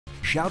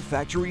Shout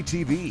Factory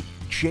TV,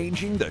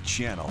 changing the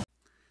channel.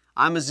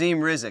 I'm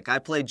Azim Rizek. I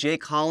play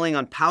Jake Halling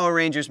on Power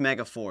Rangers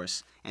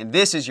Megaforce, and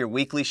this is your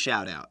weekly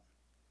shout-out.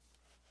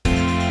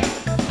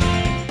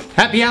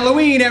 Happy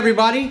Halloween,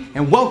 everybody,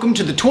 and welcome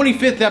to the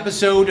 25th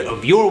episode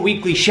of your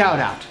weekly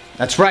shout-out.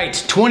 That's right,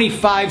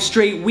 25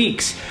 straight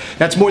weeks.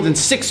 That's more than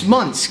 6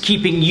 months,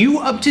 keeping you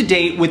up to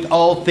date with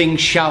all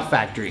things Shout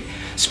Factory.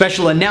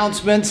 Special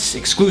announcements,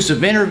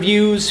 exclusive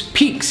interviews,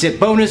 peeks at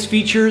bonus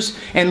features,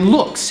 and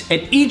looks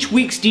at each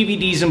week's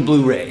DVDs and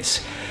Blu-rays.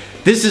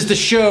 This is the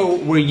show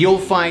where you'll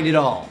find it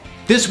all.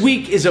 This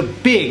week is a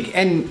big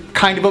and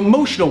kind of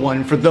emotional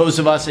one for those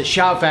of us at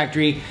Shout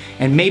Factory,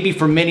 and maybe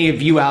for many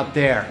of you out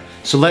there.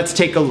 So let's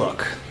take a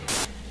look.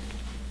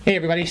 Hey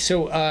everybody,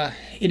 so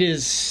it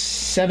is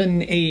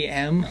 7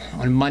 a.m.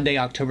 on Monday,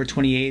 October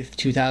 28th,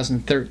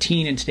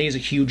 2013, and today is a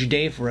huge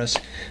day for us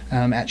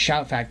at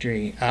Shout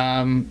Factory.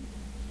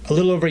 A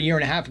little over a year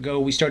and a half ago,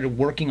 we started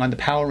working on the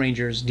Power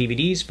Rangers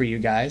DVDs for you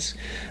guys,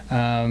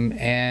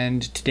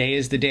 and today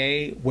is the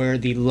day where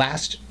the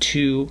last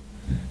 2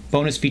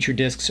 bonus feature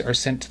discs are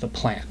sent to the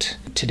plant.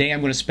 Today I'm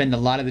going to spend a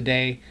lot of the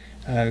day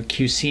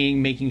QCing,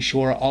 making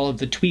sure all of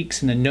the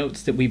tweaks and the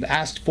notes that we've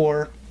asked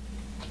for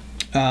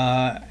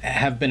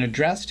have been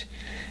addressed,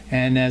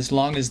 and as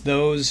long as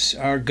those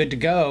are good to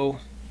go,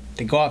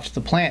 they go off to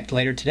the plant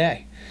later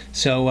today.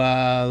 So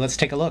let's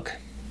take a look.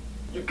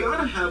 You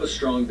gotta have a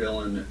strong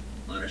villain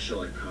on a show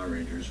like Power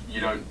Rangers.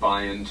 You don't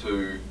buy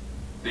into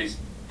the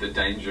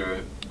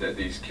danger that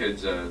these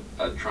kids are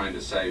trying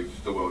to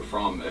save the world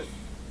from if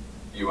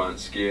you aren't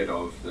scared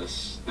of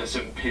this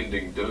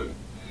impending doom.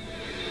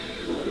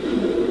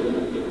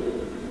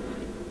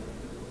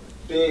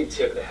 Big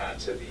tip of the hat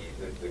to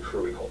the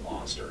crew we call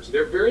Monsters.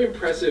 They're very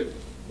impressive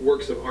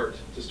works of art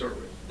to start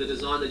with. The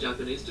design the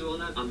Japanese do on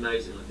that,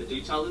 amazing. Like the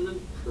detail in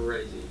them,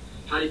 crazy.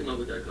 How do you come up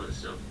with that kind of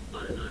stuff?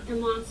 I don't know. The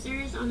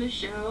monsters on the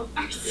show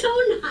are so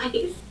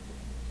nice.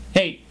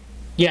 Hey,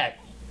 yeah,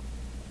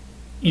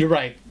 you're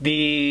right.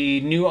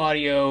 The new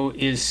audio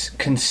is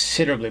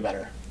considerably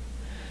better.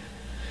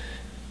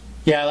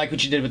 Yeah, I like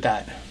what you did with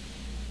that.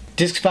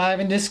 Disc 5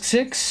 and Disc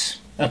 6,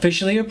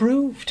 officially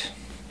approved.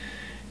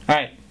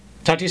 Alright,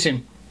 talk to you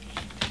soon.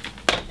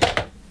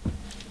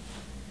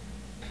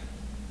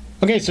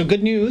 Okay, so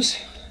good news.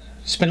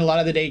 Spent a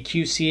lot of the day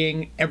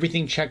QCing,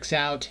 everything checks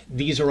out,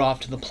 these are off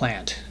to the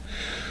plant.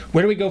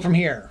 Where do we go from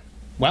here?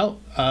 Well,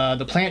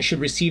 the plant should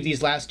receive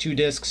these last 2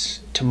 discs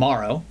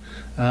tomorrow,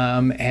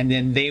 and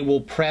then they will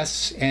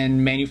press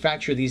and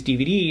manufacture these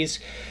DVDs.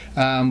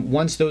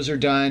 Once those are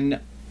done,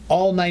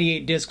 all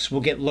 98 discs will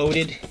get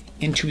loaded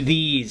into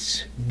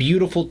these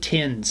beautiful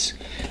tins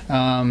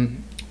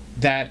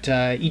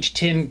that each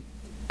tin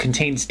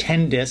contains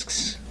 10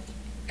 discs,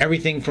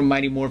 everything from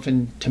Mighty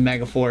Morphin to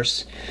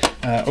Megaforce.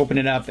 Open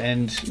it up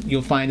and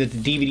you'll find that the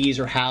DVDs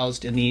are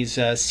housed in these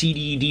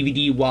CD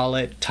DVD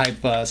wallet type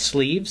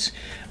sleeves,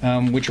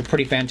 which are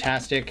pretty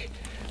fantastic.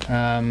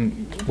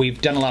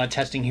 We've done a lot of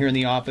testing here in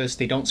the office.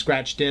 They don't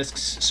scratch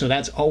discs, so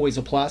that's always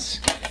a plus.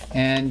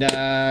 And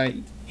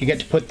you get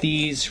to put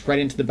these right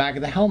into the back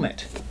of the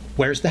helmet.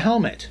 Where's the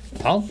helmet?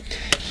 Well,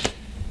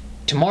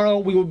 tomorrow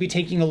we will be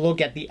taking a look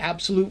at the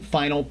absolute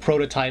final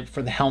prototype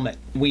for the helmet.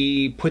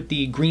 We put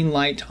the green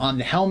light on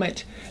the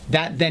helmet.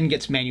 That then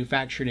gets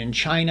manufactured in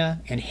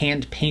China and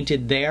hand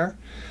painted there.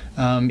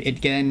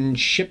 It then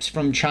ships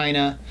from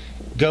China,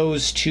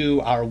 goes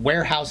to our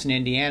warehouse in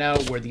Indiana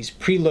where these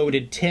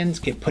preloaded tins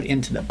get put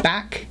into the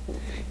back,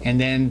 and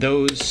then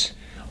those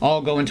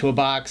all go into a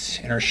box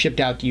and are shipped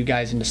out to you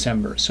guys in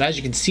December. So as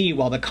you can see,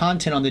 while the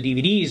content on the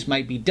DVDs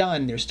might be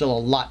done, there's still a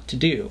lot to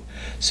do.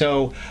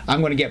 So I'm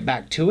going to get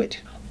back to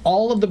it.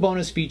 All of the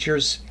bonus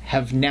features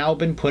have now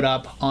been put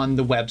up on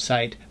the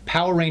website,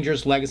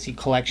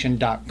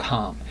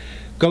 PowerRangersLegacyCollection.com.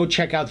 Go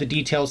check out the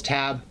details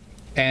tab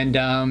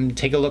and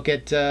take a look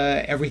at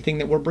everything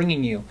that we're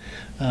bringing you.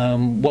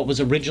 What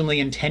was originally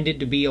intended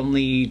to be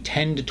only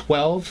 10 to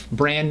 12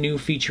 brand new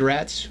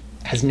featurettes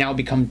has now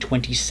become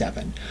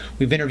 27.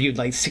 We've interviewed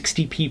like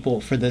 60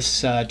 people for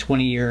this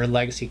 20-year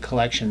legacy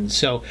collection.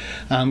 So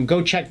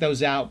go check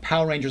those out,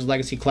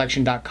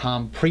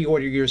 PowerRangersLegacyCollection.com.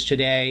 Pre-order yours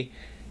today,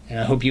 and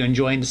I hope you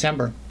enjoy in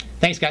December.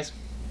 Thanks, guys.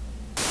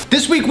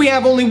 This week we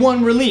have only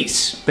 1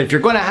 release, but if you're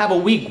going to have a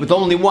week with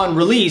only 1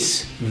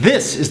 release,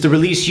 this is the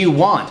release you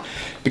want,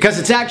 because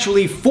it's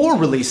actually 4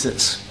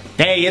 releases.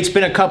 Hey, it's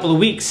been a couple of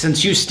weeks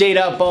since you stayed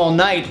up all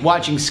night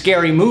watching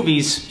scary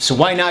movies, so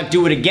why not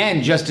do it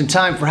again just in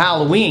time for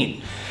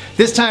Halloween?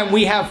 This time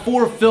we have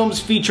 4 films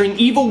featuring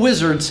evil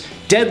wizards,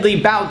 deadly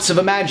bouts of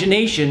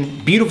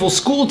imagination, beautiful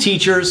school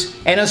teachers,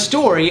 and a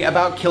story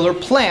about killer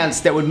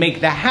plants that would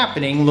make The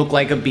Happening look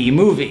like a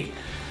B-movie.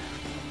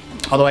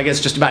 Although I guess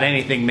just about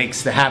anything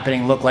makes The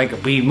Happening look like a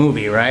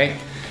B-movie, right?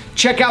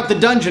 Check out The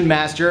Dungeon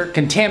Master,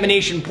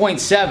 Contamination Point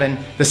 7,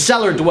 The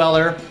Cellar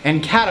Dweller,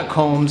 and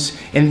Catacombs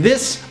in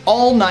this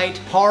all-night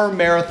horror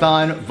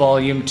marathon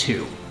Volume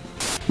 2.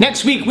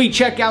 Next week we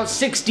check out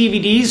 6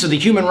 DVDs of the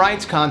Human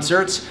Rights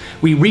Concerts,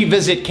 we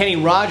revisit Kenny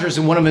Rogers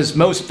in one of his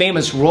most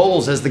famous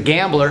roles as the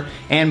Gambler,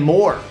 and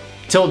more.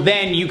 Till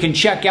then, you can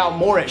check out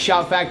more at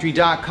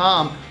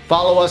shoutfactory.com.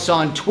 Follow us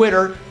on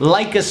Twitter,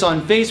 like us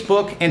on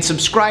Facebook, and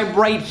subscribe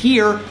right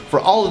here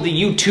for all of the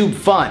YouTube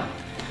fun.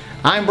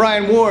 I'm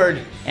Brian Ward,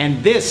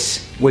 and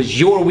this was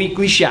your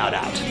weekly shout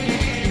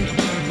out.